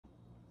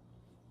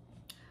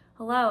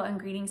Hello and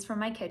greetings from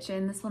my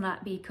kitchen. This will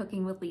not be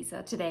cooking with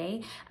Lisa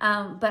today,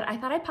 but I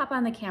thought I'd pop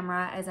on the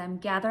camera as I'm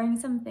gathering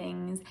some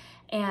things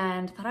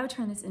and thought I would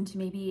turn this into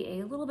maybe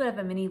a little bit of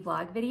a mini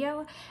vlog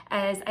video,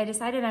 as I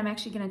decided I'm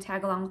actually going to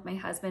tag along with my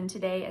husband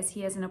today as he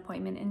has an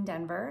appointment in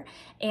Denver,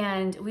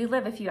 and we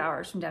live a few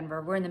hours from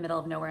Denver. We're in the middle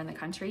of nowhere in the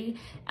country.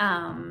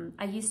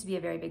 I used to be a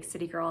very big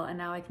city girl, and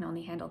now I can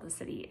only handle the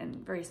city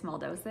in very small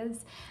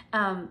doses,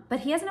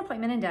 but he has an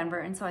appointment in Denver,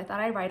 and so I thought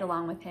I'd ride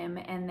along with him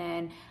and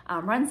then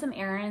run some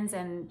errands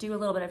and do a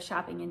little bit of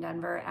shopping in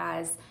Denver,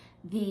 as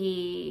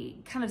the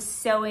kind of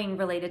sewing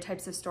related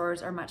types of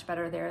stores are much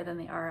better there than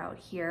they are out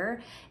here.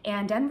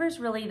 And Denver's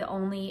really the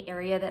only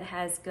area that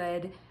has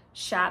good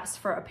shops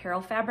for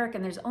apparel fabric,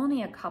 and there's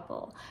only a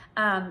couple.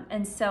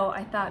 And so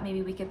I thought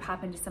maybe we could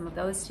pop into some of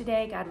those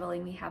today. God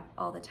willing, we have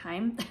all the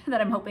time that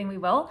I'm hoping we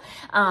will.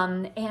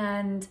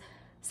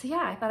 So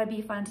yeah, I thought it'd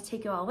be fun to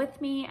take you all with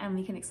me and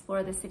we can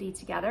explore the city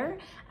together.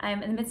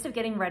 I'm in the midst of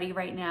getting ready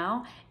right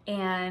now,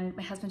 and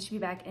my husband should be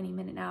back any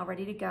minute now,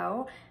 ready to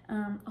go.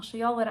 I'll show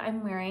you all what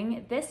I'm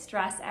wearing. This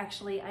dress,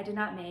 actually, I did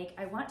not make.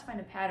 I want to find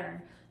a pattern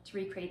to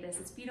recreate this.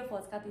 It's beautiful.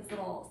 It's got these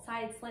little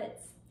side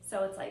slits,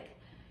 so it's like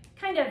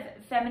kind of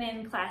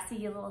feminine,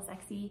 classy, a little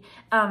sexy.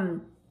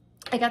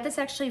 I got this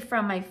actually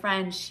from my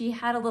friend. She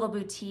had a little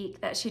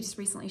boutique that she just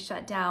recently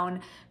shut down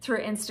through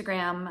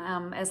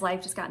Instagram as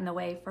life just got in the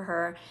way for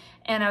her.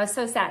 And I was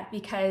so sad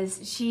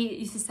because she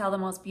used to sell the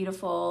most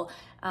beautiful,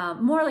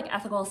 more like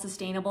ethical,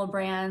 sustainable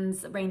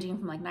brands, ranging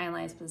from like Nine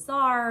Lives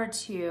Bazaar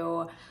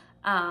to,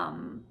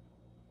 oh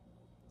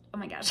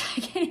my gosh,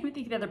 I can't even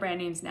think of the other brand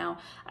names now.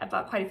 I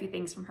bought quite a few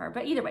things from her,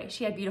 but either way,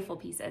 she had beautiful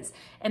pieces.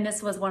 And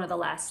this was one of the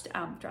last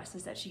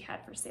dresses that she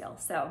had for sale.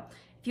 So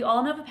if you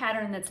all know of a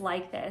pattern that's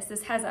like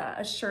this has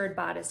a shirred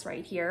bodice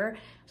right here,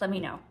 let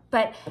me know.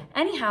 But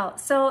anyhow,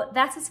 so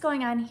that's what's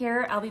going on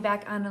here. I'll be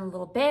back on in a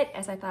little bit,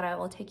 as I thought I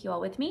will take you all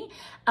with me.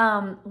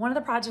 One of the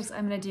projects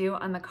I'm gonna do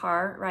on the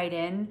car ride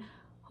in,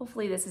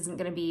 hopefully this isn't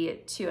gonna be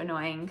too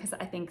annoying because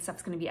I think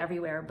stuff's gonna be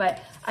everywhere, but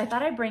I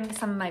thought I'd bring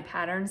some of my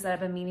patterns that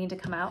I've been meaning to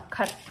cut out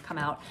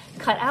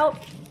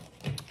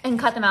and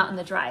cut them out in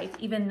the drive,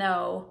 even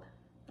though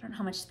I don't know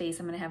how much space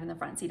I'm gonna have in the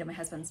front seat of my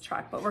husband's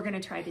truck, but we're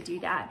gonna try to do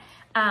that.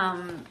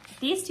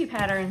 These two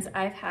patterns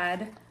I've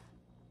had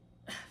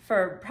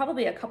for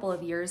probably a couple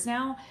of years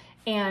now,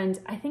 and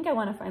I think I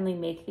wanna finally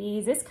make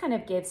these. This kind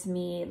of gives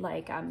me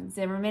like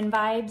Zimmerman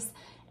vibes,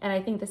 and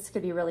I think this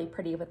could be really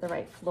pretty with the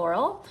right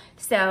floral.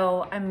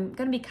 So I'm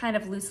gonna be kind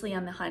of loosely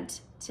on the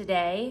hunt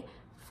today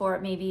for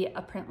maybe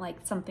a print like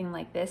something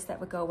like this that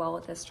would go well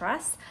with this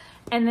dress.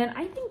 And then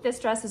I think this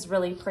dress is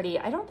really pretty.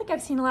 I don't think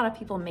I've seen a lot of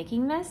people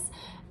making this.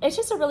 It's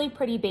just a really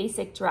pretty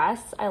basic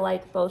dress. I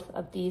like both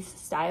of these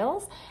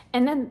styles.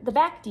 And then the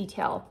back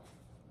detail,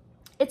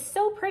 it's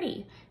so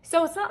pretty.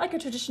 So it's not like a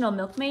traditional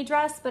milkmaid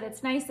dress, but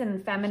it's nice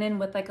and feminine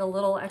with like a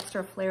little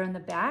extra flare in the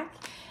back.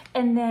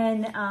 And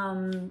then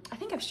I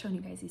think I've shown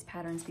you guys these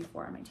patterns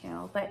before on my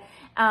channel, but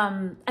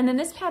and then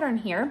this pattern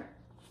here,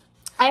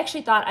 I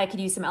actually thought I could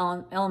use some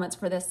elements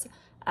for this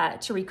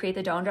to recreate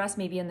the Dawn dress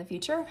maybe in the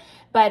future.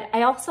 But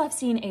I also have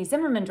seen a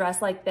Zimmerman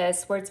dress like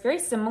this where it's very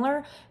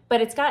similar,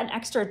 but it's got an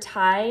extra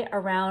tie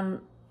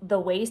around the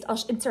waist. I'll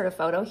insert a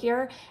photo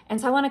here. And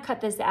so I want to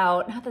cut this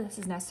out. Not that this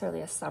is necessarily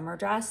a summer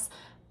dress,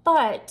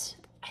 but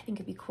I think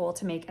it'd be cool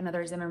to make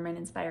another Zimmerman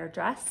inspired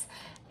dress.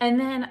 And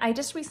then I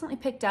just recently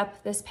picked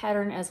up this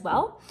pattern as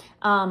well.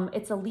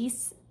 It's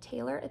Elise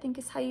Taylor, I think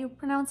is how you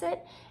pronounce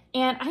it.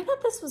 And I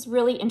thought this was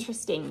really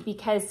interesting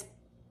because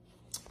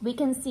we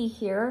can see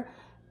here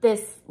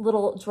this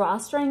little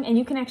drawstring, and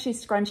you can actually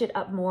scrunch it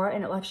up more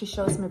and it will actually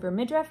show some of your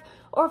midriff.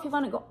 Or if you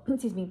want to go,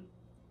 excuse me,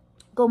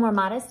 go more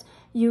modest,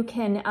 you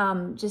can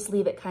just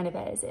leave it kind of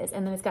as is.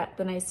 And then it's got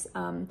the nice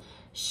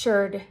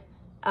shirred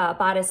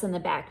bodice in the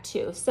back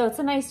too. So it's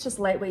a nice, just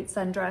lightweight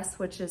sundress,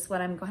 which is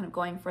what I'm kind of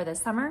going for this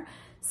summer.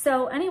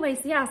 So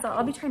anyways, yeah, so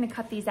I'll be trying to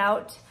cut these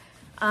out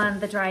on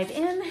the drive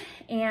in,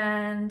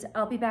 and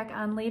I'll be back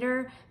on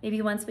later,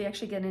 maybe once we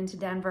actually get into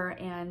Denver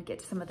and get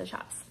to some of the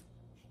shops.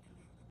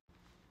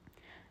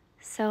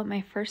 So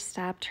my first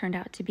stop turned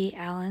out to be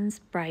Allen's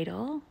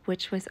Bridal,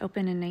 which was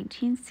opened in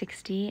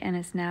 1960 and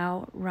is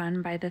now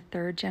run by the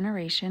third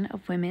generation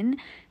of women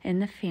in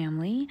the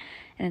family,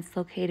 and it's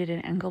located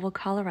in Englewood,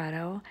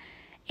 Colorado.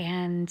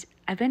 And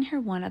I've been here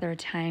one other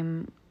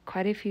time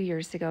quite a few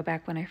years ago,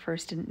 back when I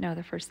first didn't know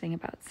the first thing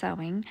about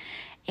sewing.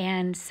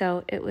 And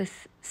so it was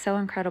so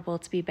incredible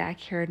to be back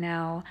here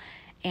now,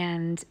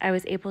 and I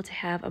was able to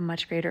have a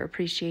much greater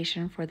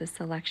appreciation for the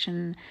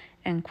selection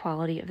and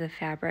quality of the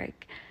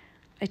fabric.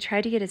 I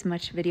tried to get as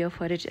much video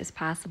footage as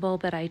possible,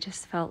 but I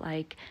just felt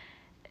like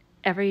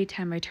every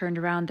time I turned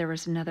around, there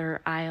was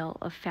another aisle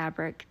of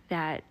fabric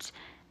that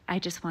I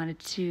just wanted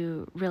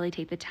to really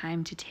take the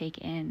time to take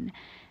in.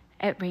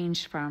 It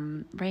ranged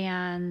from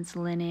rayons,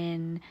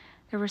 linen,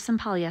 there were some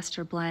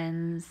polyester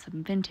blends,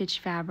 some vintage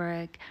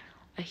fabric,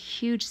 a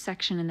huge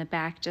section in the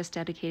back just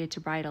dedicated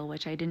to bridal,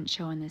 which I didn't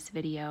show in this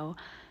video.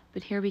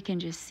 But here we can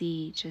just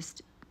see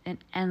just an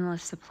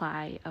endless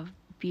supply of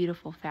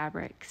beautiful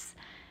fabrics.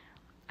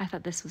 I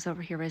thought this was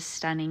over here was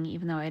stunning,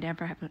 even though I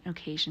never have an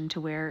occasion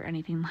to wear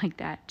anything like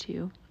that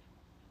too.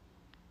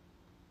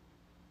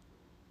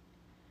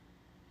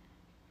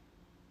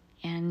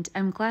 And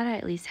I'm glad I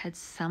at least had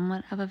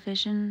somewhat of a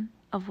vision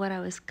of what I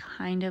was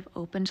kind of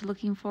open to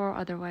looking for.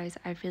 Otherwise,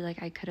 I feel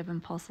like I could have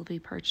impulsively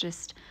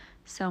purchased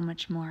so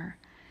much more.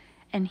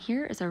 And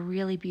here is a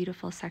really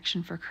beautiful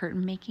section for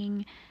curtain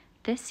making.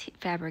 This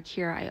fabric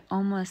here I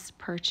almost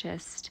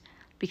purchased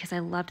because I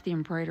loved the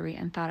embroidery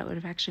and thought it would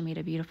have actually made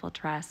a beautiful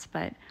dress,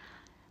 but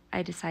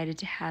I decided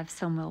to have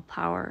some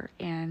willpower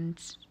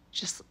and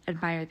just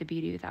admire the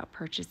beauty without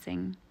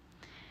purchasing.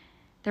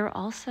 There were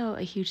also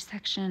a huge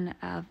section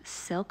of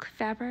silk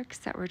fabrics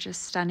that were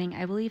just stunning.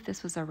 I believe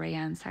this was a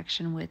rayon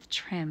section with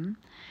trim,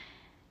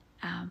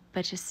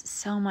 but just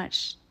so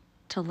much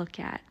to look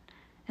at.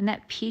 And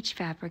that peach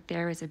fabric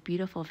there is a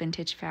beautiful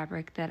vintage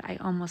fabric that I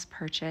almost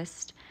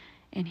purchased.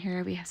 And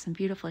here we have some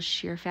beautiful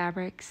sheer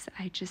fabrics.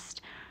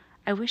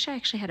 I wish I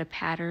actually had a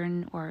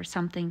pattern or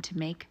something to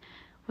make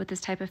with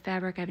this type of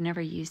fabric. I've never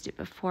used it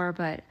before,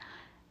 but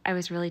I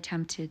was really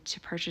tempted to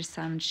purchase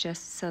some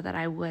just so that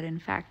I would, in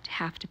fact,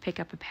 have to pick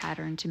up a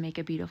pattern to make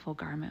a beautiful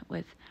garment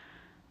with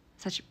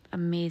such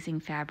amazing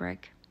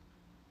fabric.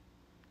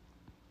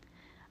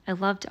 I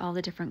loved all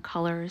the different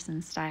colors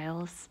and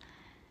styles,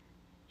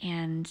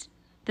 and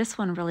this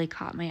one really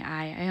caught my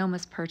eye. I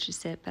almost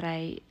purchased it, but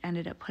I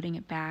ended up putting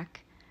it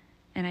back,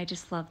 and I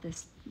just love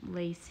this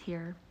lace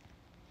here.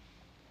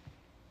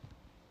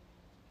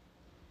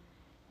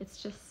 It's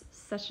just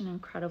such an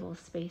incredible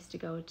space to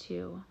go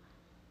to.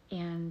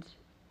 And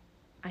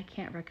I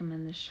can't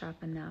recommend this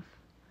shop enough.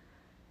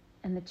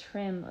 And the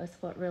trim was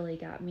what really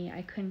got me.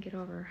 I couldn't get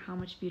over how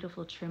much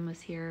beautiful trim was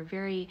here.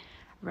 Very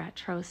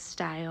retro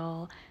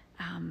style,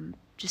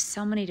 just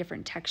so many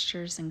different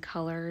textures and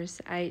colors.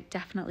 I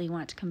definitely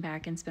want to come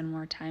back and spend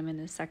more time in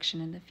this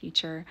section in the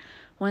future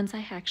once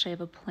I actually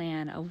have a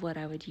plan of what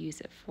I would use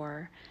it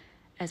for,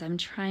 as I'm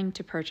trying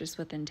to purchase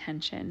with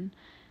intention.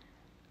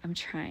 I'm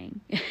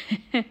trying.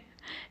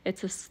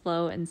 It's a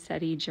slow and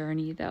steady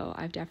journey, though.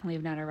 I've definitely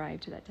have not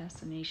arrived to that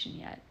destination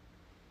yet.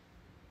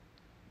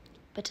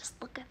 But just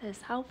look at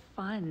this, how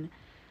fun.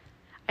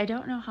 I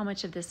don't know how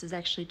much of this is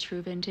actually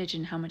true vintage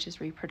and how much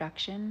is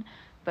reproduction,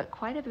 but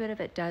quite a bit of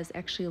it does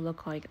actually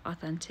look like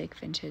authentic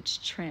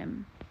vintage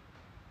trim.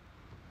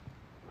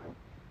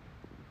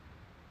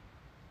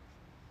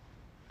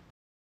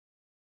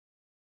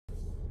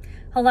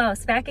 Hello,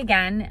 it's back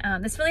again.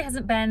 This really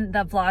hasn't been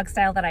the vlog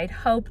style that I'd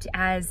hoped,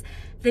 as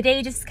the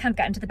day just kind of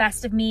got into the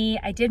best of me.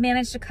 I did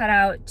manage to cut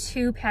out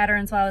 2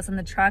 patterns while I was in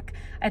the truck.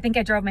 I think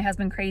I drove my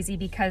husband crazy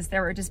because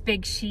there were just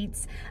big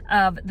sheets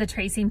of the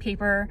tracing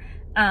paper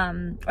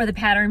or the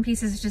pattern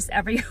pieces just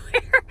everywhere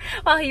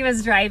while he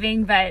was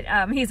driving, but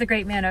he's a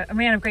great man, a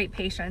man of great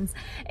patience.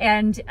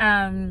 And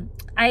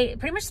I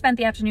pretty much spent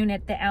the afternoon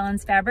at the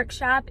Allen's Fabric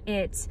Shop.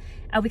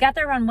 We got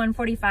there around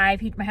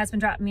 1:45. My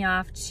husband dropped me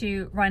off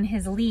to run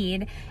his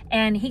lead,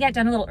 and he got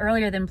done a little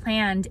earlier than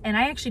planned, and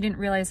I actually didn't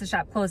realize the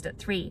shop closed at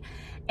 3.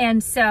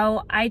 And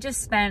so I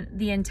just spent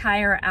the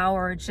entire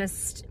hour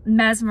just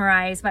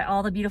mesmerized by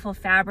all the beautiful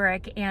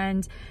fabric,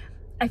 and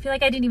I feel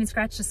like I didn't even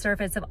scratch the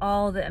surface of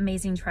all the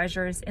amazing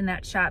treasures in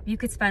that shop. You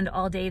could spend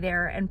all day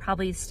there and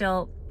probably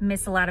still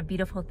miss a lot of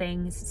beautiful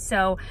things.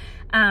 So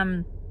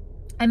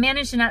I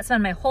managed to not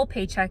spend my whole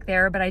paycheck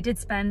there, but I did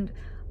spend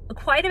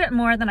quite a bit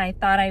more than I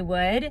thought I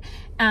would.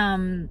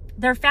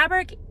 Their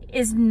fabric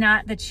is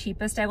not the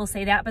cheapest, I will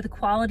say that, but the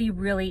quality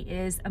really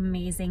is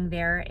amazing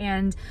there.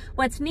 And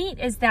what's neat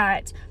is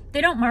that they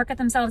don't market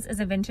themselves as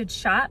a vintage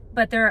shop,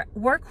 but there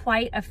were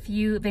quite a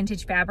few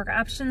vintage fabric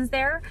options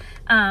there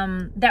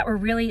that were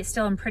really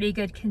still in pretty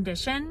good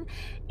condition.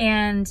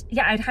 And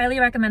yeah, I'd highly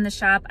recommend the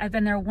shop. I've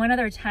been there one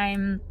other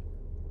time,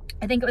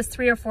 I think it was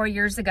 3 or 4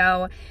 years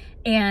ago.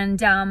 And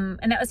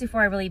that was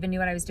before I really even knew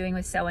what I was doing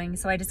with sewing.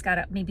 So I just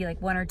got maybe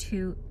like 1 or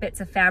 2 bits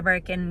of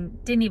fabric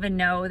and didn't even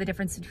know the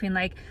difference between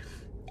like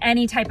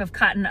any type of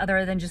cotton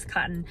other than just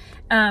cotton.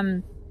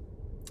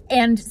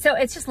 And so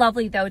it's just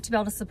lovely though to be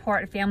able to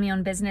support a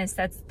family-owned business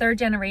that's 3rd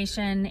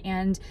generation.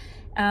 And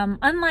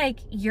unlike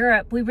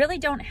Europe, we really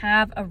don't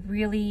have a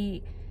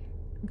really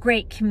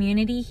great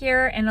community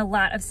here in a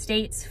lot of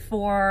states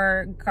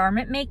for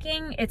garment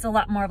making. It's a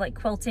lot more like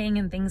quilting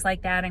and things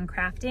like that and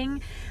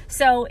crafting.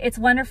 So it's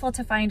wonderful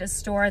to find a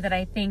store that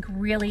I think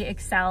really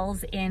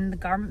excels in the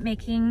garment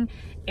making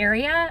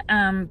area.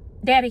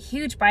 They had a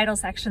huge bridal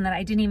section that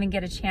I didn't even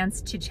get a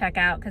chance to check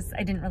out because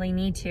I didn't really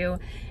need to,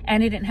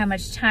 and I didn't have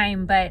much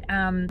time. But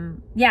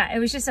yeah, it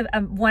was just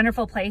a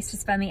wonderful place to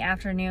spend the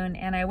afternoon,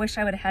 and I wish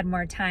I would have had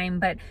more time,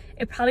 but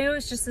it probably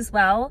was just as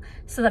well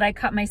so that I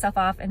cut myself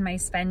off in my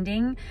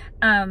spending.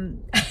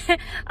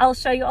 I'll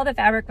show you all the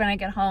fabric when I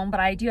get home, but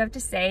I do have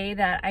to say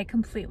that I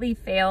completely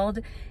failed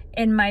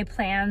in my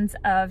plans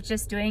of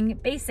just doing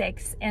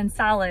basics and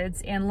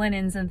solids and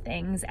linens and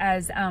things,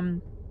 as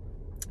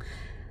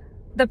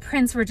the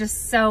prints were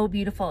just so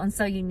beautiful and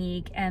so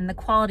unique, and the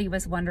quality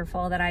was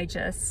wonderful that I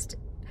got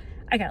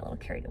a little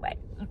carried away.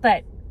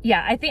 But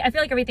yeah, I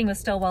feel like everything was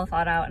still well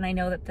thought out, and I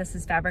know that this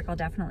is fabric I'll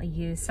definitely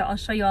use. So I'll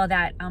show you all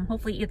that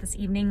hopefully this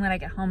evening when I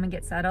get home and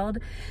get settled.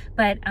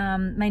 But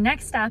my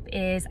next stop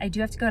is I do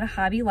have to go to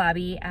Hobby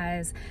Lobby,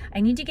 as I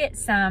need to get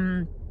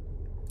some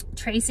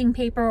tracing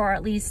paper, or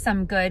at least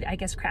some good, I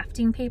guess,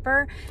 crafting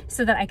paper,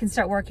 so that I can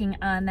start working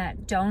on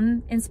that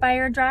Doan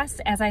inspired dress,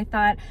 as I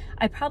thought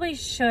I probably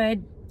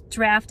should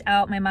draft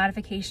out my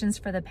modifications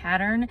for the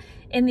pattern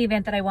in the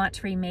event that I want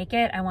to remake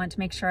it. I want to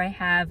make sure I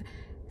have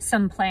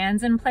some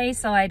plans in place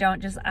so I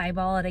don't just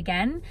eyeball it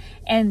again.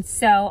 And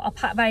so I'll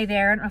pop by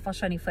there. I don't know if I'll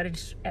show any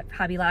footage at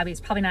Hobby Lobby.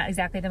 It's probably not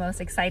exactly the most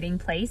exciting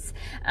place.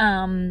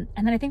 And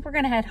then I think we're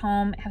gonna head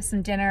home, have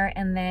some dinner,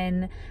 and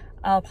then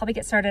I'll probably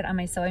get started on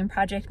my sewing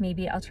project.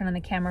 Maybe I'll turn on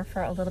the camera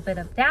for a little bit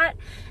of that.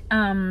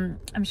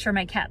 I'm sure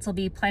my cats will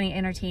be plenty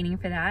entertaining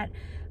for that.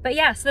 But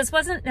yeah, so this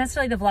wasn't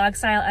necessarily the vlog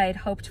style I had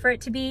hoped for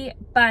it to be,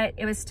 but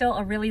it was still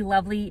a really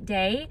lovely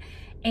day.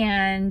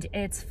 And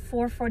it's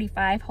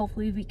 4:45.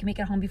 Hopefully we can make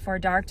it home before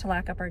dark to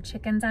lock up our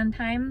chickens on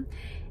time.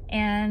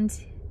 And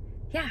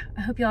yeah,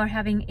 I hope you all are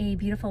having a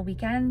beautiful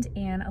weekend,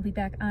 and I'll be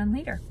back on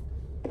later.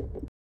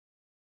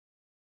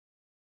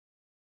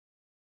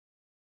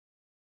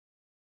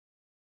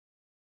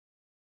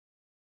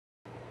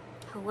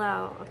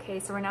 Hello. Okay,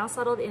 so we're now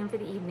settled in for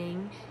the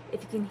evening.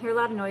 If you can hear a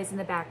lot of noise in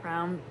the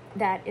background,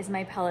 that is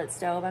my pellet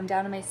stove. I'm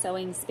down in my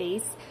sewing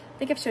space. I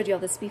think I've showed you all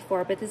this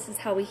before, but this is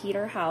how we heat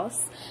our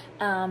house.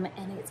 And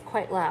it's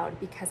quite loud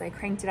because I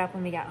cranked it up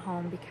when we got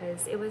home,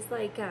 because it was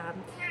like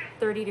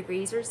 30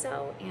 degrees or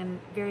so and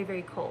very,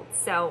 very cold.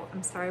 So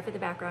I'm sorry for the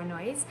background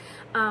noise.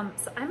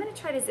 So I'm gonna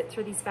try to zip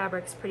through these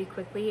fabrics pretty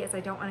quickly, as I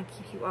don't wanna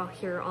keep you all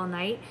here all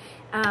night.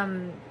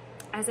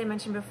 As I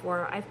mentioned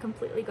before, I've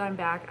completely gone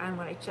back on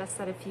what I just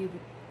said a few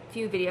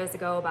videos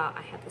ago about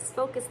I have this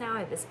focus now, I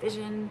have this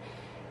vision.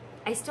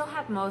 I still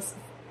have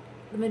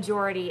the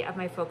majority of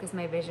my focus,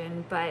 my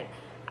vision, but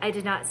I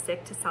did not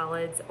stick to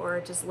solids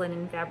or just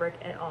linen fabric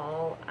at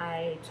all.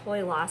 I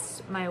totally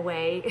lost my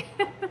way.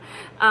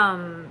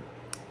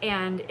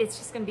 And it's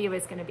just gonna be what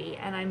it's gonna be.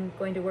 And I'm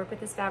going to work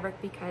with this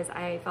fabric because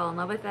I fell in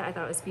love with it. I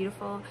thought it was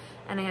beautiful.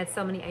 And I had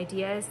so many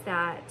ideas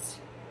that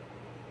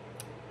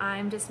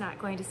I'm just not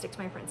going to stick to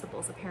my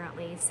principles,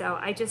 apparently. So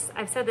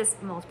I've said this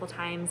multiple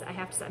times. I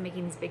have to start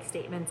making these big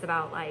statements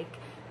about, like,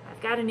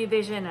 I've got a new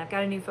vision, I've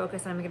got a new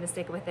focus, and I'm gonna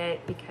stick with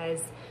it,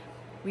 because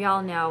we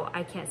all know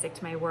I can't stick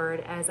to my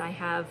word, as I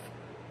have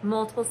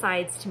multiple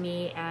sides to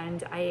me,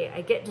 and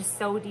I get just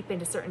so deep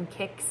into certain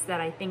kicks that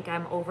I think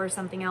I'm over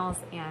something else.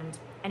 And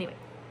anyway,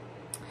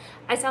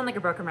 I sound like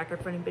a broken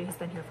record for anybody who's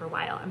been here for a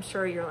while. I'm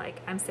sure you're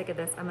like, I'm sick of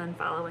this, I'm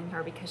unfollowing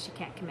her because she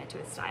can't commit to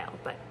a style.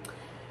 But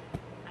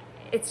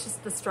it's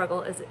just the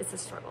struggle it's a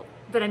struggle.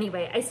 But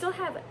anyway, I still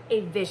have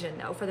a vision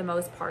though, for the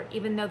most part,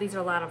 even though these are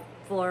a lot of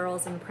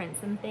florals and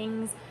prints and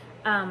things.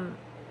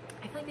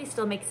 I feel like they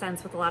still make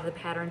sense with a lot of the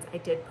patterns I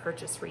did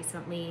purchase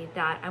recently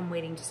that I'm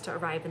waiting just to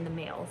arrive in the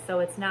mail. So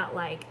it's not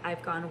like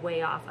I've gone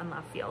way off on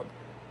left field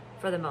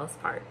for the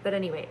most part. But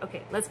anyway,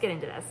 okay, let's get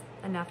into this.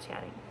 Enough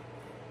chatting.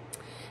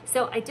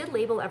 So I did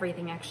label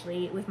everything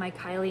actually with my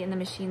Kylie and the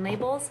Machine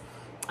labels.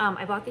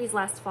 I bought these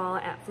last fall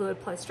at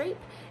Fluid Plus Drape,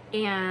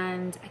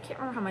 and I can't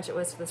remember how much it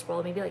was for this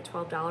roll, maybe like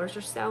 $12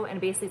 or so. And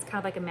basically it's kind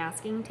of like a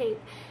masking tape,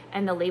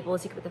 and the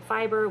labels you can put the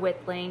fiber,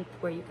 width, length,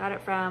 where you got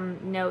it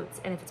from, notes,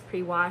 and if it's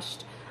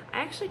pre-washed. I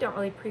actually don't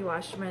really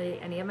pre-wash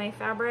really any of my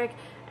fabric,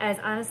 as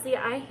honestly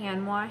I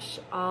hand wash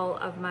all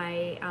of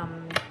my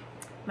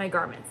my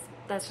garments.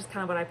 That's just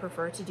kind of what I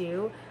prefer to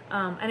do.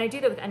 And I do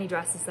that with any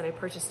dresses that I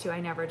purchase too.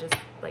 I never just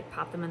like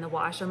pop them in the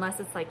wash, unless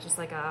it's like just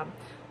like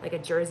a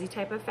jersey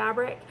type of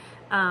fabric.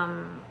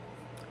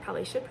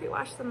 Probably should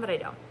pre-wash them, but I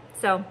don't.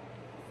 So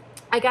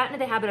I got into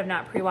the habit of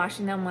not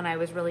pre-washing them when I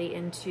was really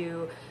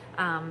into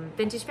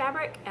vintage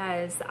fabric,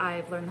 as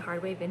I've learned the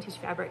hard way, vintage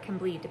fabric can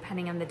bleed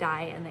depending on the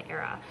dye and the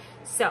era.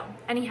 So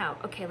anyhow,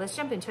 okay, let's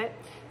jump into it.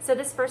 So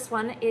this first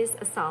one is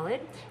a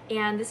solid,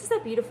 and this is a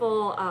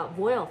beautiful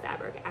voile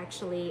fabric,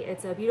 actually.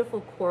 It's a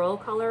beautiful coral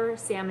color,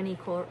 salmon-y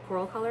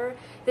coral color.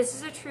 This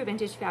is a true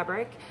vintage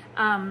fabric.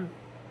 And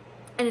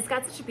it's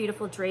got such a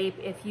beautiful drape.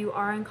 If you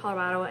are in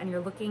Colorado and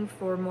you're looking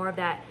for more of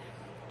that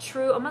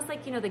true, almost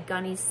like, you know, the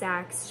Gunny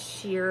Sacks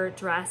sheer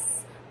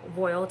dress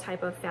voile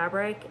type of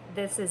fabric,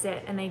 this is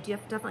it. And they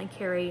definitely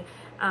carry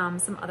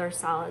some other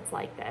solids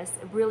like this.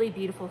 A really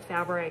beautiful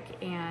fabric,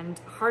 and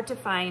hard to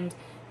find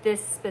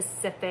this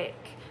specific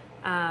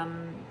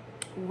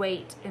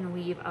weight and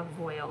weave of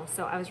voile.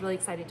 So I was really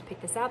excited to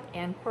pick this up,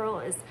 and coral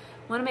is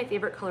one of my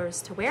favorite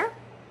colors to wear.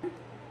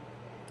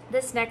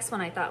 This next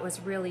one I thought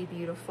was really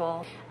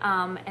beautiful,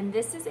 and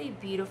this is a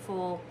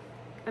beautiful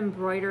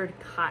embroidered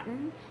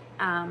cotton,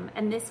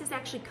 and this is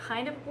actually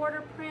kind of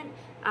border print.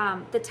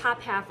 The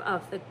top half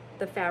of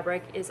the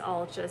fabric is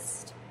all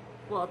just,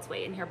 well, it's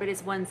way in here, but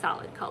it's one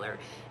solid color,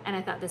 and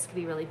I thought this could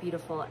be really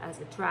beautiful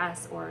as a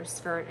dress or a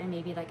skirt, and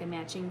maybe like a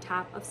matching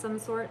top of some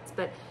sorts.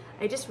 But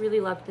I just really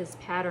loved this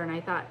pattern. I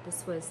thought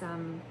this was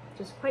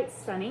just quite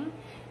stunning,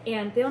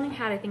 and they only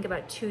had, I think,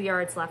 about 2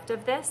 yards left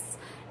of this.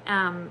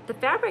 The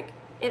fabric,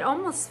 it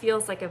almost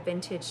feels like a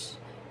vintage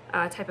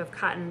type of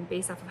cotton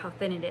based off of how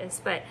thin it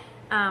is. But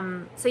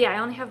so yeah, I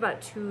only have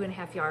about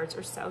 2.5 yards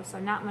or so, so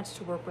not much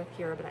to work with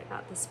here, but I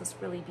thought this was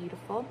really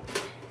beautiful.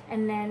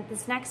 And then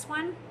this next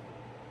one,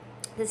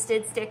 this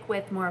did stick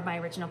with more of my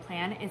original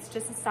plan. It's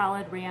just a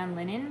solid rayon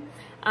linen,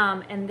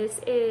 and this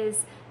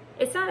is,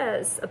 it's not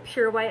a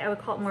pure white, I would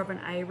call it more of an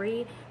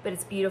ivory, but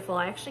it's beautiful.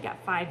 I actually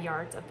got 5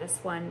 yards of this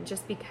one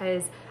just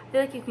because I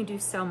feel like you can do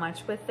so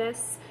much with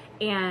this,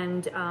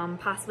 and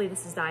possibly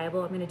this is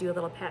dyeable. I'm gonna do a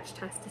little patch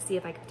test to see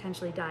if I could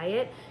potentially dye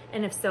it,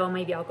 and if so,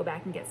 maybe I'll go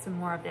back and get some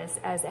more of this,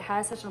 as it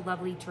has such a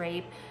lovely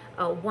drape,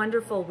 a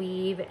wonderful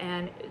weave,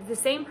 and the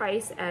same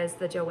price as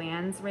the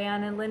Joann's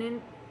rayon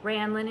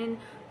linen,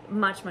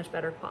 much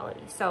better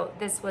quality. So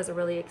this was a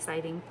really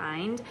exciting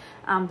find.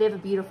 They have a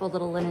beautiful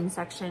little linen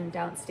section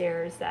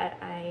downstairs that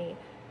I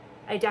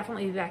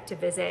definitely be back to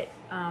visit,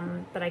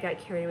 but I got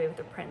carried away with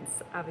the prints,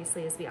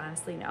 obviously, as we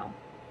honestly know.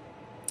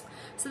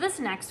 So this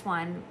next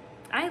one,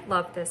 I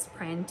love this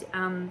print.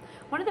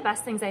 One of the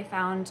best things I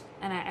found,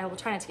 and I will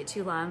try not to get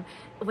too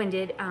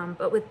long-winded,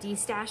 but with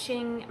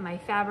destashing my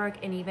fabric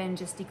and even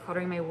just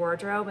decluttering my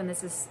wardrobe, and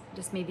this is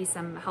just maybe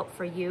some help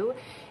for you,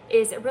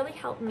 is it really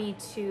helped me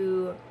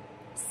to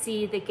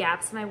see the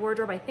gaps in my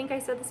wardrobe. I think I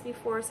said this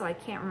before, so I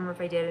can't remember if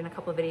I did in a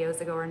couple of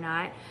videos ago or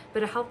not,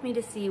 but it helped me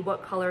to see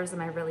what colors am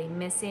I really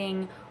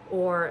missing,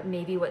 or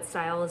maybe what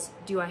styles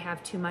do I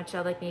have too much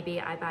of. Like maybe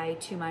I buy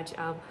too much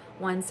of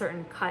one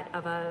certain cut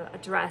of a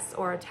dress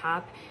or a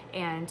top,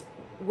 and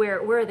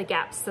where are the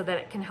gaps, so that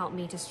it can help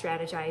me to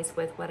strategize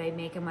with what I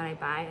make and what I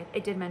buy. I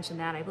did mention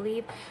that, I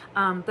believe.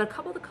 But a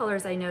couple of the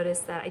colors I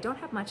noticed that I don't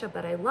have much of,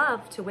 but I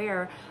love to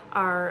wear,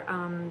 are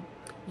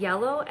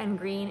yellow and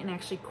green and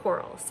actually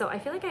coral. So I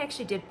feel like I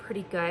actually did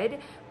pretty good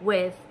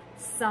with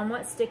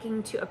somewhat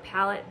sticking to a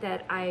palette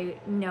that I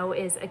know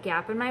is a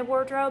gap in my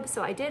wardrobe.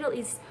 So I did at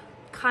least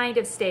kind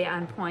of stay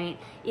on point,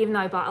 even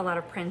though I bought a lot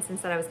of prints and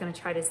said I was going to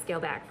try to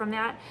scale back from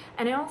that.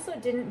 And I also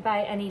didn't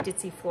buy any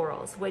ditzy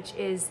florals, which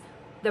is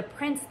the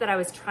prints that I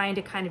was trying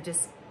to kind of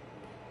just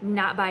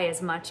not buy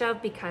as much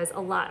of, because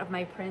a lot of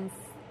my prints,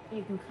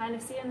 you can kind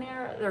of see in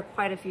there are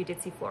quite a few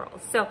ditzy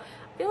florals. So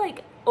I feel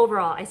like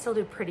overall I still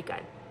did pretty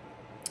good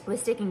with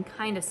sticking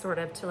kind of sort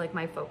of to like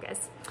my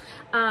focus.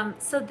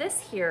 So this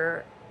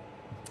here,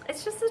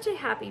 it's just such a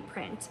happy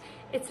print.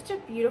 It's such a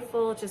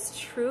beautiful, just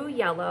true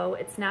yellow.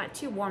 It's not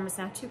too warm, it's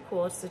not too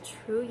cool, it's a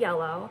true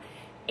yellow.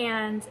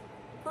 And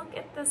look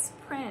at this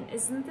print.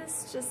 Isn't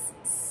this just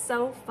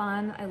so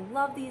fun? I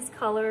love these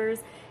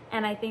colors,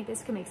 and I think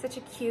this can make such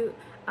a cute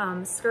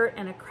skirt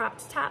and a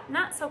cropped top.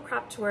 Not so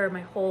cropped to where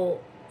my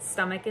whole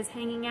stomach is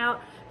hanging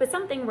out, but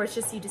something where it's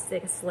just, you just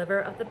take a sliver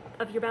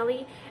of your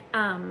belly.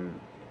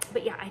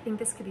 But yeah, I think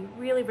this could be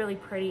really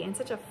pretty and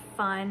such a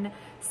fun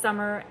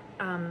summer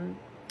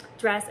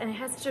dress, and it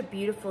has such a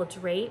beautiful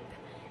drape.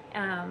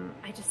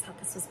 I just thought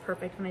this was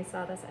perfect when I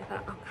saw this. I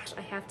thought, oh gosh,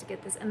 I have to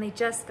get this, and they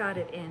just got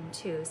it in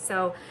too.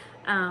 So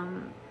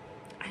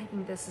I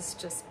think this is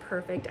just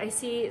perfect. I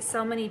see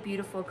so many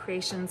beautiful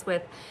creations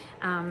with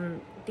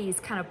these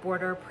kind of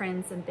border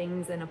prints and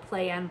things, and a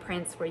play on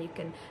prints where you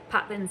can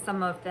pop in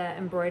some of the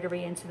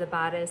embroidery into the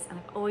bodice, and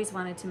I've always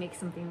wanted to make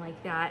something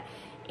like that.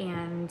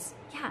 And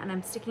yeah, and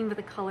I'm sticking with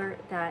a color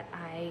that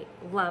I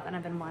love and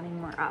I've been wanting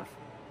more of.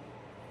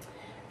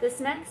 This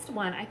next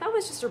one I thought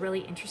was just a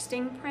really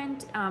interesting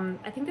print.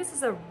 I think this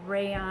is a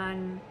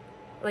rayon,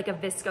 like a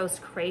viscose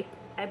crepe,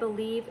 I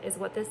believe is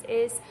what this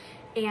is.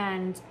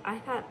 And I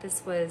thought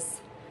this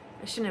was,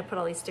 I shouldn't have put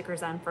all these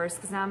stickers on first,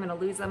 because now I'm gonna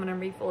lose them when I'm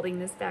refolding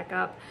this back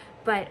up.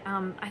 But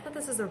I thought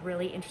this was a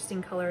really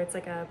interesting color. It's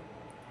like a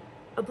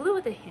blue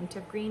with a hint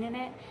of green in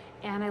it.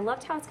 And I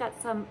loved how it's got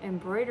some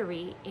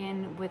embroidery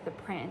in with the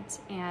print,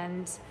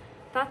 and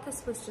thought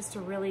this was just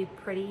a really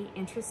pretty,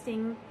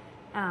 interesting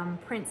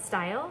print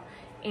style.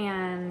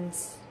 And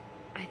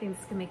I think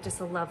this can make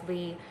just a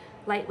lovely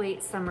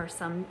lightweight summer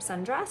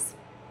sundress.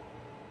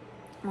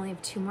 I only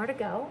have 2 more to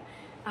go.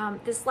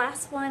 This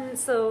last one,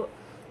 so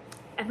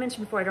I've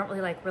mentioned before, I don't really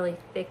like really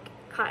thick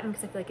cotton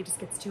because I feel like it just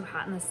gets too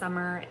hot in the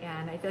summer,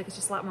 and I feel like it's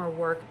just a lot more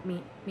work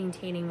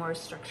maintaining more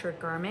structured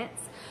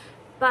garments.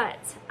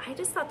 But I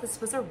just thought this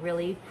was a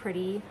really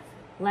pretty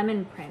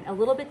lemon print, a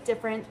little bit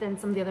different than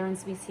some of the other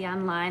ones we see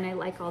online. I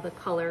like all the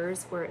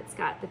colors where it's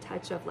got the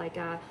touch of like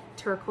a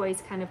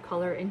turquoise kind of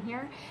color in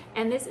here.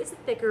 And this is a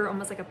thicker,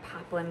 almost like a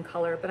poplin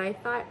color, but I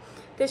thought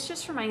this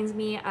just reminds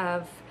me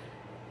of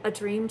a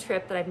dream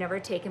trip that I've never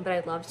taken, but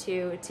I'd love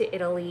to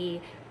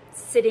Italy,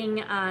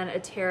 sitting on a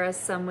terrace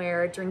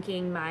somewhere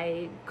drinking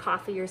my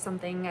coffee or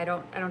something. I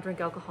don't drink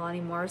alcohol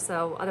anymore,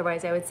 so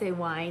otherwise I would say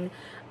wine.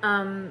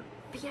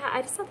 But yeah,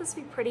 I just thought this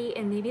would be pretty,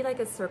 and maybe like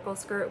a circle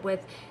skirt with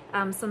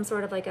some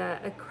sort of like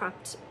a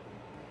cropped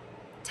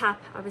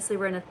top. Obviously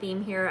we're in a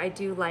theme here. I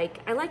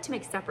like to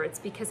make separates,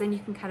 because then you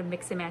can kind of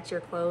mix and match your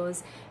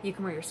clothes. You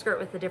can wear your skirt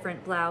with a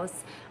different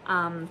blouse.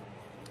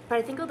 But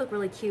I think it would look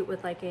really cute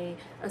with like a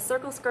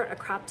circle skirt, a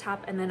crop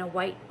top, and then a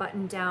white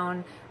button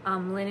down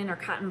linen or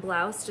cotton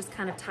blouse, just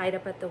kind of tied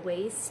up at the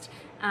waist.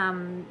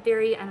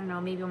 Very, I don't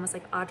know, maybe almost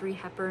like Audrey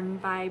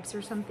Hepburn vibes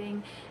or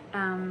something.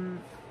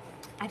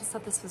 I just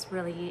thought this was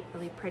really,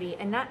 really pretty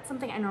and not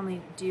something I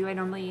normally do. I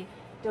normally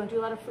don't do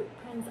a lot of fruit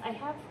prints. I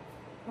have,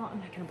 well, I'm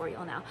not gonna bore you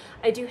all now.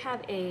 I do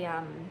have a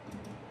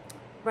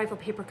Rifle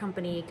Paper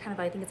Company, kind of,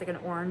 I think it's like an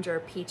orange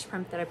or peach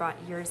print that I bought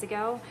years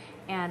ago,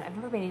 and I've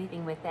never made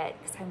anything with it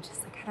because I'm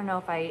just like, I don't know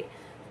if I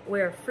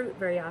wear fruit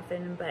very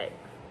often, but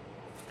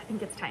I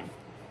think it's time.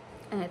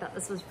 And I thought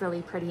this was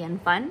really pretty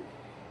and fun,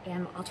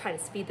 and I'll try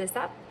to speed this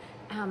up.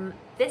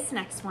 This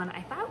next one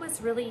I thought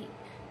was really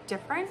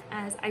different,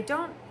 as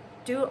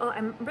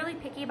I'm really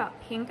picky about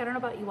pink. I don't know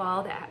about you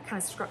all that kind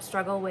of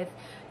struggle with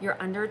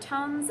your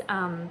undertones.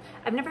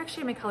 I've never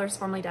actually had my colors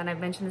formally done.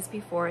 I've mentioned this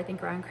before, I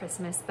think around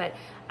Christmas, but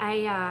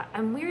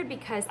I'm weird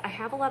because I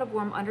have a lot of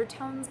warm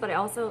undertones, but I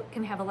also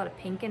can have a lot of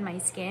pink in my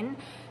skin.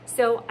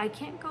 So I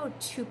can't go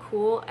too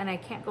cool and I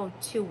can't go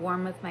too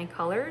warm with my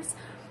colors.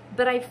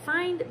 But I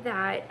find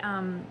that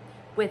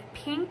with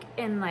pink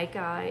and like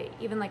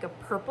even like a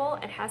purple,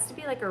 it has to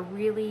be like a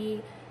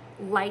really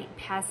light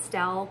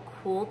pastel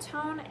cool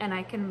tone, and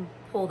I can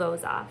pull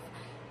those off.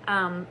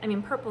 I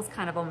mean, purple's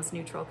kind of almost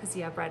neutral because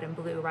you have red and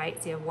blue,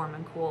 right? So you have warm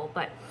and cool,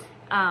 but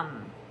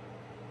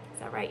is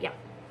that right? Yeah.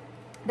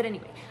 But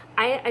anyway,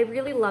 I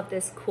really love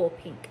this cool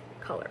pink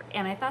color,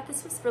 and I thought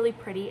this was really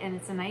pretty, and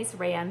it's a nice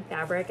rayon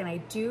fabric, and I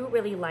do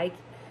really like,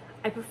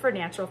 I prefer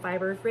natural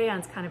fibers.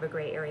 Rayon's kind of a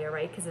gray area,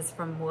 right? Because it's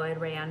from wood,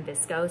 rayon,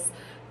 viscose.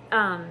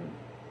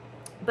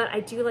 But I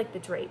do like the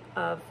drape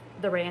of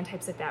the rayon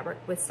types of fabric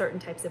with certain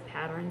types of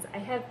patterns. I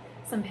have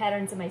some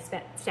patterns in my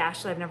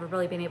stash that I've never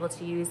really been able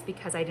to use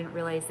because I didn't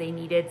realize they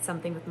needed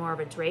something with more of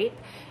a drape.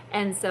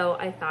 And so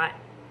I thought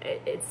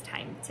it's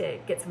time to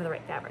get some of the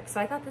right fabric. So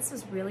I thought this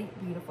was really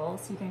beautiful.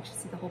 So you can actually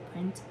see the whole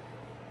print.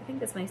 I think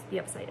this might be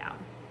upside down.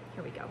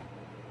 Here we go.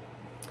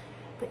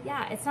 But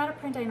yeah, it's not a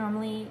print I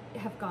normally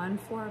have gone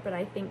for, but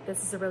I think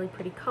this is a really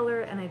pretty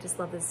color, and I just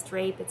love this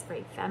drape. It's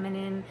very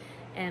feminine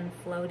and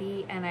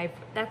floaty, and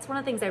that's one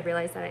of the things I've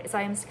realized, so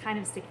I am kind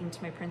of sticking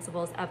to my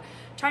principles of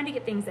trying to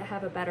get things that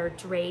have a better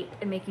drape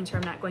and making sure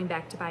I'm not going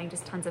back to buying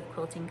just tons of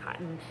quilting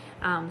cotton.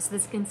 So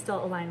this can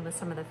still align with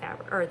some of the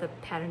fabric or the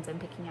patterns I'm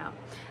picking out.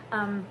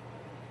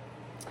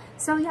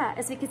 So yeah,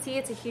 as you can see,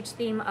 it's a huge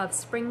theme of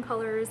spring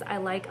colors. I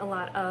like a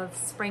lot of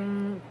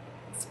spring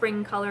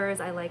colors.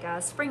 I like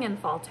spring and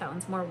fall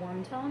tones, more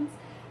warm tones.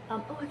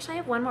 Oh, actually I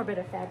have one more bit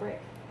of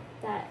fabric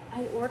that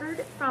I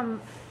ordered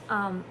from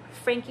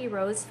Frankie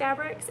Rose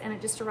Fabrics, and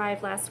it just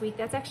arrived last week.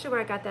 That's actually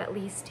where I got that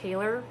Lise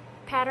Taylor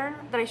pattern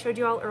that I showed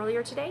you all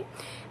earlier today.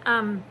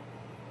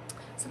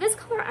 So this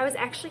color I was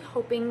actually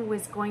hoping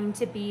was going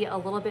to be a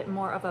little bit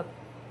more of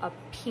a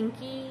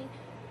pinky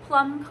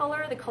plum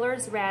color. The color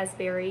is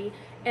raspberry,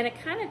 and it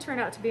kind of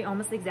turned out to be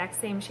almost the exact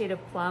same shade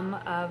of plum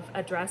of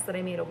a dress that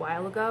I made a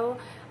while ago.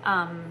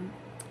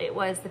 It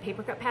was the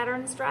Paper Cut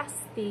Patterns dress.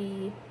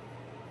 I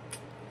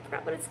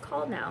forgot what it's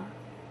called now.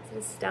 Is it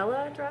a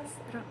Stella dress?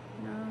 I don't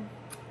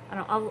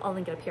know. I'll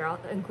link it up here. I'll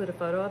include a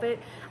photo of it.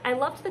 I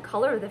loved the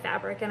color of the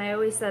fabric, and I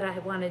always said I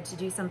wanted to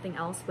do something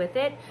else with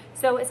it.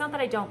 So it's not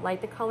that I don't like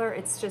the color,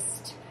 it's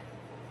just,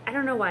 I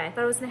don't know why. I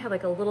thought it was gonna have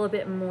like a little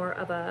bit more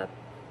of a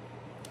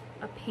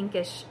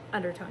pinkish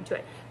undertone to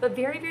it, but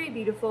very, very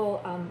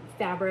beautiful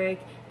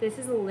fabric. This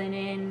is a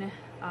linen,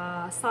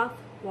 soft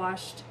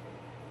washed,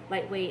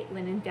 lightweight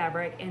linen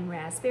fabric in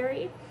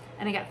raspberry,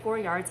 and I got 4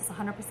 yards. It's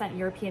 100%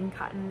 European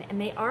cotton, and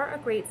they are a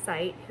great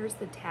site. Here's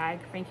the tag,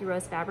 Frankie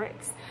Rose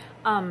Fabrics.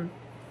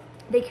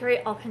 They carry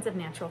all kinds of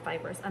natural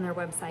fibers on their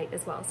website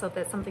as well. So if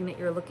that's something that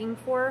you're looking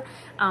for,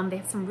 they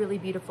have some really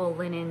beautiful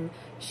linen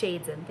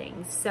shades and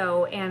things.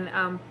 So,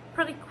 and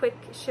pretty quick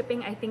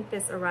shipping. I think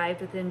this arrived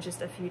within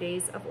just a few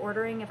days of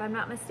ordering, if I'm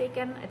not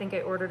mistaken. I think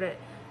I ordered it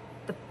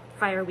the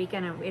prior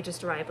weekend and it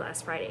just arrived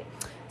last Friday.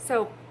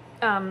 So,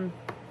 so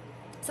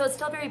it's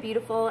still very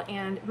beautiful,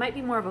 and it might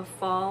be more of a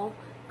fall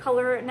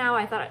color now.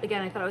 I thought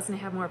I was gonna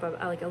have more of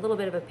like a little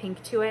bit of a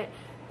pink to it,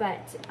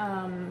 but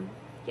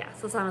yeah,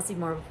 so it's honestly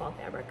more of a fall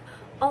fabric.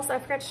 Also, I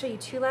forgot to show you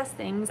 2 last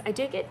things. I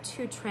did get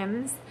 2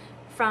 trims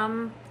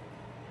from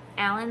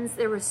Allen's.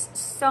 There was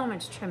so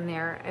much trim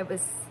there. It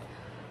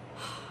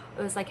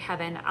was like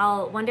heaven.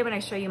 One day when I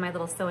show you my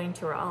little sewing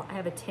tour, I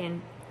have a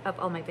tin of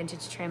all my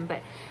vintage trim,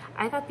 but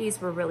I thought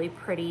these were really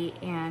pretty,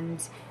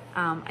 and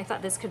I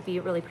thought this could be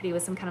really pretty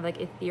with some kind of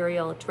like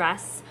ethereal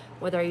dress,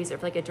 whether I use it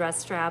for like a dress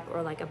strap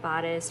or like a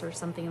bodice or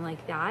something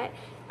like that.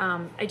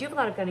 I do have a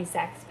lot of Gunny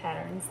Sacks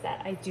patterns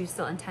that I do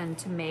still intend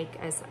to make,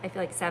 as I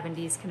feel like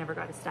 70s can never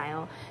go out of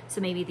style.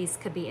 So maybe these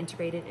could be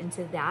integrated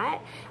into that.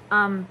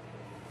 And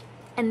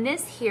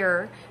this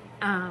here,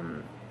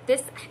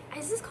 is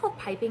this called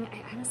piping?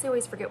 I honestly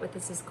always forget what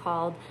this is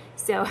called.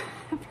 So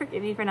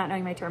forgive me for not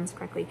knowing my terms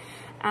correctly.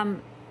 I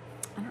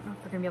don't know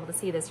if we're gonna be able to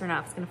see this or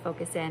not, if it's gonna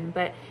focus in,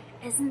 but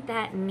isn't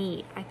that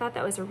neat? I thought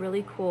that was a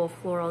really cool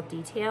floral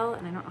detail,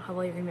 and I don't know how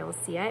well you're gonna be able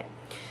to see it.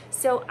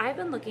 So I've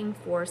been looking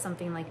for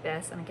something like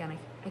this, and again,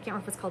 I can't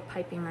remember if it's called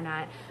piping or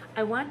not.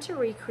 I want to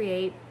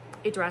recreate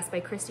a dress by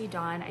Christy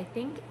Dawn. I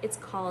think it's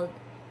called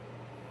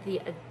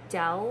the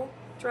Adele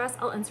dress.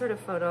 I'll insert a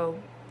photo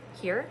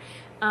here.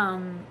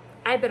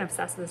 I've been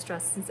obsessed with this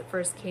dress since it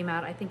first came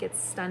out. I think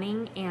it's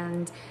stunning,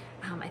 and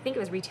I think it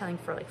was retailing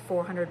for like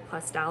 $400+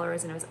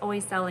 and it was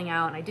always selling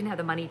out, and I didn't have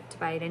the money to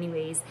buy it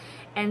anyways.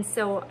 And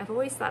so I've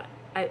always thought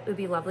it would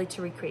be lovely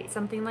to recreate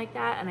something like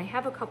that. And I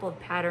have a couple of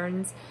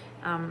patterns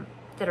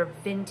that are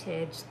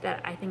vintage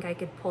that I think I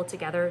could pull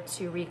together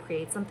to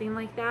recreate something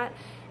like that.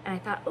 And I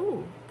thought,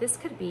 oh, this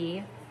could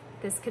be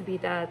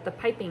the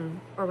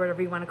piping, or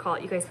whatever you want to call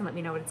it. You guys can let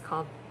me know what it's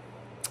called.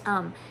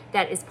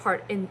 That is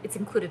it's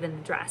included in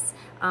the dress.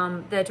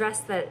 The dress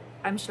that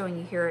I'm showing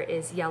you here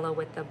is yellow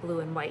with the blue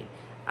and white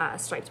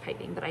striped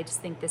piping, but I just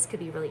think this could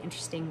be really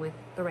interesting with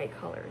the right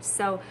colors.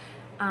 So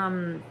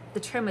the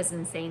trim was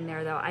insane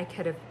there, though. I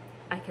could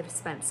have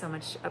spent so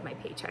much of my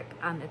paycheck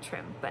on the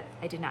trim, but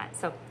I did not.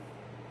 So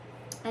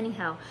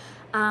anyhow,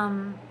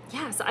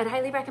 yeah, so I'd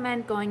highly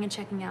recommend going and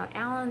checking out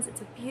Allen's.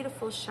 It's a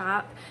beautiful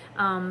shop.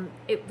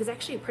 It was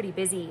actually pretty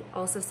busy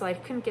also, so I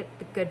couldn't get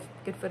the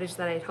good footage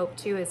that I'd hoped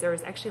to, as there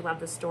was actually a lot of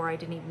the store I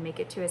didn't even make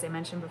it to, as I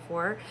mentioned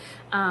before.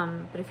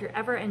 But if you're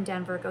ever in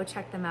Denver, go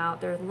check them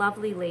out. They're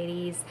lovely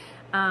ladies.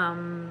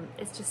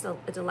 It's just a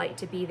delight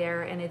to be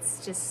there, and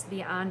it's just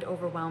beyond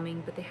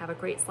overwhelming, but they have a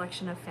great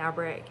selection of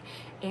fabric,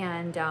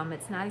 and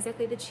it's not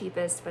exactly the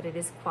cheapest, but it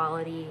is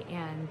quality,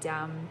 and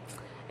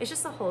it's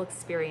just a whole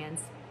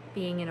experience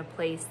being in a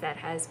place that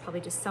has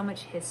probably just so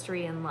much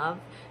history and love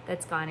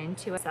that's gone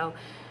into it. So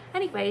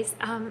anyways,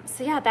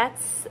 so yeah,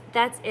 that's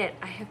it.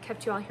 I have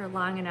kept you all here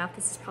long enough.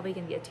 This is probably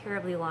going to be a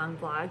terribly long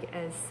vlog,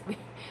 as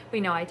we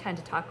know I tend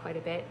to talk quite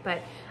a bit,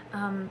 but yeah,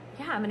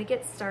 I'm going to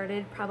get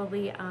started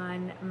probably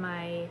on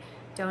my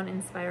Don't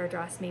Inspire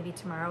dress maybe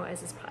tomorrow,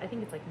 as it's I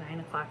think it's like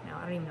 9 o'clock now.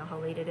 I don't even know how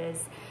late it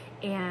is.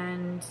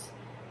 And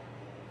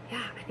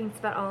yeah, I think that's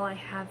about all I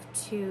have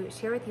to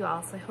share with you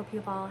all. So I hope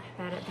you've all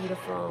had a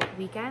beautiful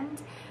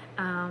weekend.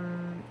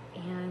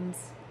 And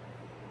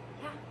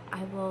yeah,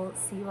 I will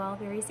see you all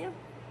very soon.